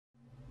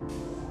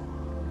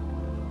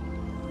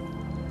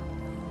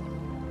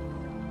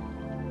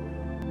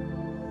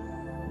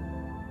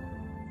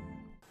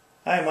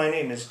Hi, my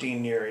name is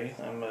Dean Neary.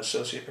 I'm an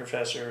associate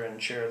professor and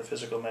chair of the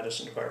physical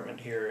medicine department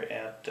here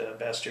at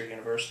Bastyr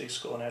University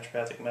School of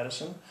Naturopathic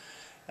Medicine.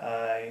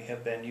 I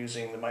have been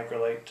using the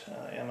Microlight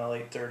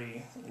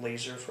ML830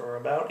 Laser for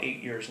about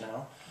 8 years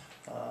now,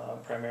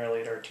 primarily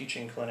at our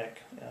teaching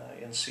clinic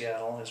in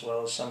Seattle, as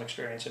well as some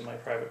experience in my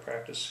private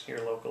practice here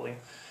locally.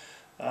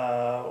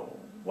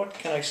 What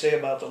can I say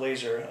about the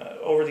laser?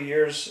 Over the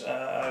years,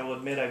 I will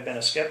admit I've been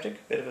a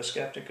bit of a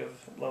skeptic of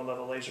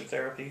low-level laser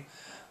therapy.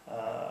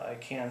 I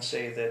can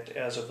say that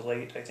as of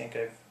late, I think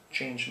I've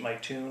changed my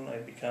tune.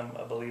 I've become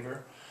a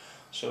believer,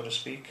 so to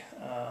speak.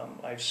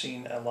 I've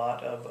seen a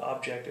lot of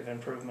objective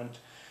improvement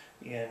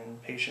in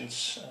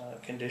patients'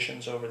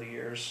 conditions over the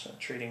years,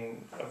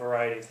 treating a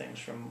variety of things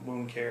from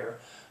wound care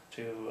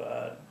to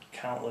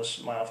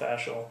countless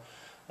myofascial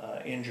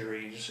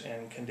injuries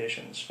and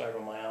conditions,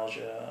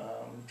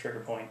 fibromyalgia,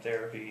 trigger point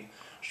therapy,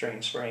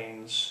 strain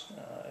sprains,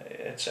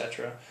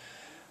 etc.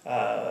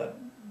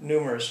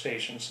 Numerous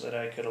patients that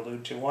I could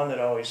allude to. One that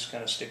always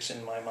kind of sticks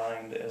in my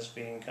mind as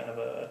being kind of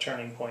a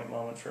turning point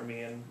moment for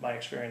me in my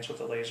experience with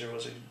the laser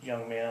was a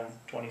young man,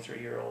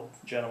 23-year-old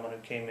gentleman who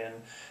came in,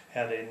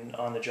 had an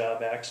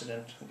on-the-job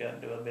accident, got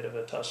into a bit of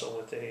a tussle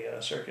with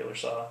a circular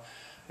saw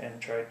and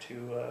tried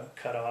to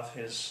cut off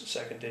his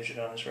second digit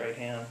on his right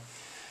hand.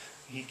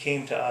 He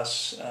came to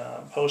us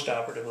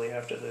post-operatively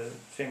after the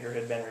finger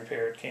had been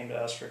repaired, came to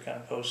us for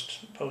kind of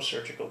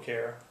post-surgical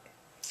care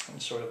and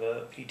sort of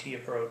a PT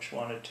approach,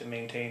 wanted to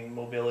maintain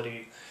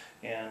mobility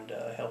and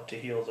help to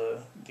heal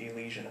the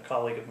lesion. A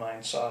colleague of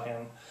mine saw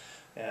him,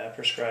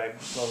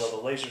 prescribed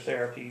low-level laser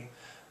therapy,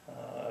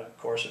 a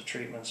course of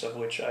treatments of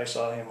which I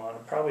saw him on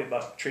probably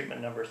about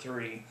treatment number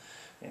 3,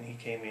 and he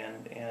came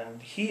in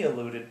and he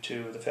alluded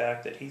to the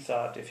fact that he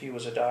thought if he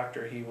was a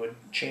doctor he would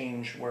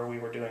change where we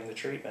were doing the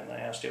treatment. And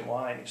I asked him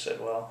why, and he said,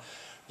 well,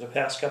 the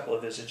past couple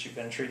of visits you've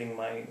been treating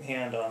my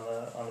hand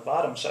on the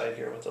bottom side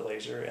here with the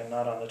laser and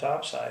not on the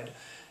top side,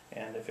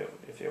 and if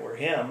it were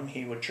him,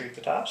 he would treat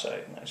the top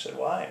side. And I said,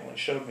 why? And when he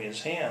showed me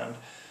his hand,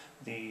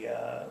 the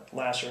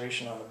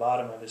laceration on the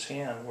bottom of his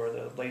hand where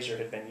the laser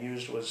had been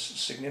used was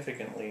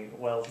significantly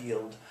well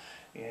healed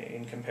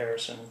in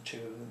comparison to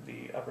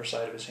the upper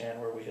side of his hand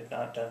where we had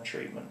not done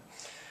treatment.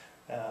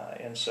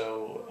 And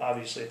so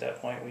obviously at that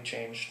point we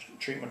changed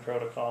treatment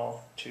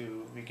protocol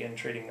to begin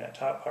treating that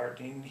top part.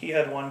 And he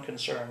had one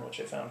concern, which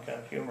I found kind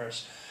of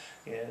humorous,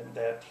 in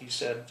that he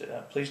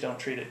said, please don't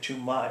treat it too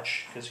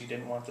much, because he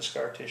didn't want the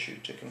scar tissue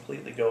to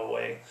completely go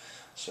away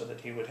so that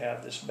he would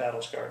have this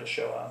battle scar to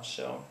show off.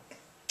 So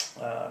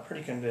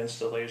pretty convinced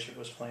the laser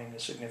was playing a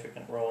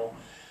significant role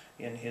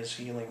in his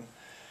healing.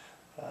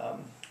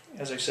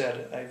 As I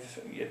said, I've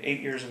had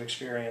 8 years of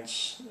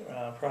experience,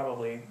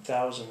 probably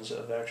thousands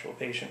of actual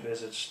patient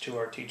visits to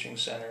our teaching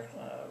center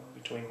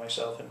between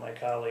myself and my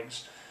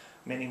colleagues.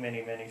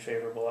 Many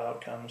favorable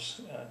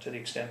outcomes to the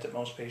extent that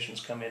most patients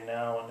come in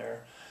now and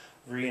they're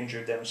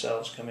re-injured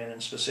themselves, come in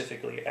and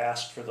specifically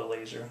ask for the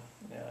laser.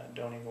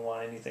 Don't even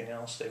want anything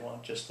else, they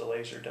want just the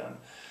laser done.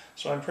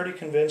 So I'm pretty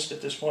convinced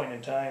at this point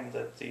in time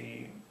that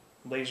the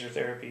laser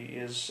therapy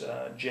is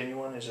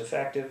genuine, is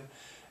effective,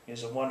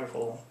 is a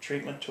wonderful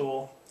treatment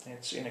tool.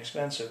 It's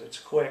inexpensive, it's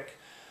quick,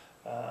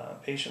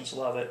 patients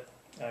love it.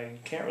 I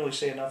can't really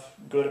say enough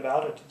good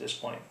about it at this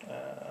point.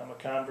 I'm a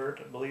convert,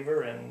 a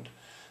believer, and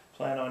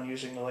plan on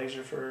using the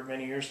laser for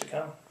many years to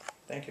come.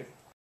 Thank you.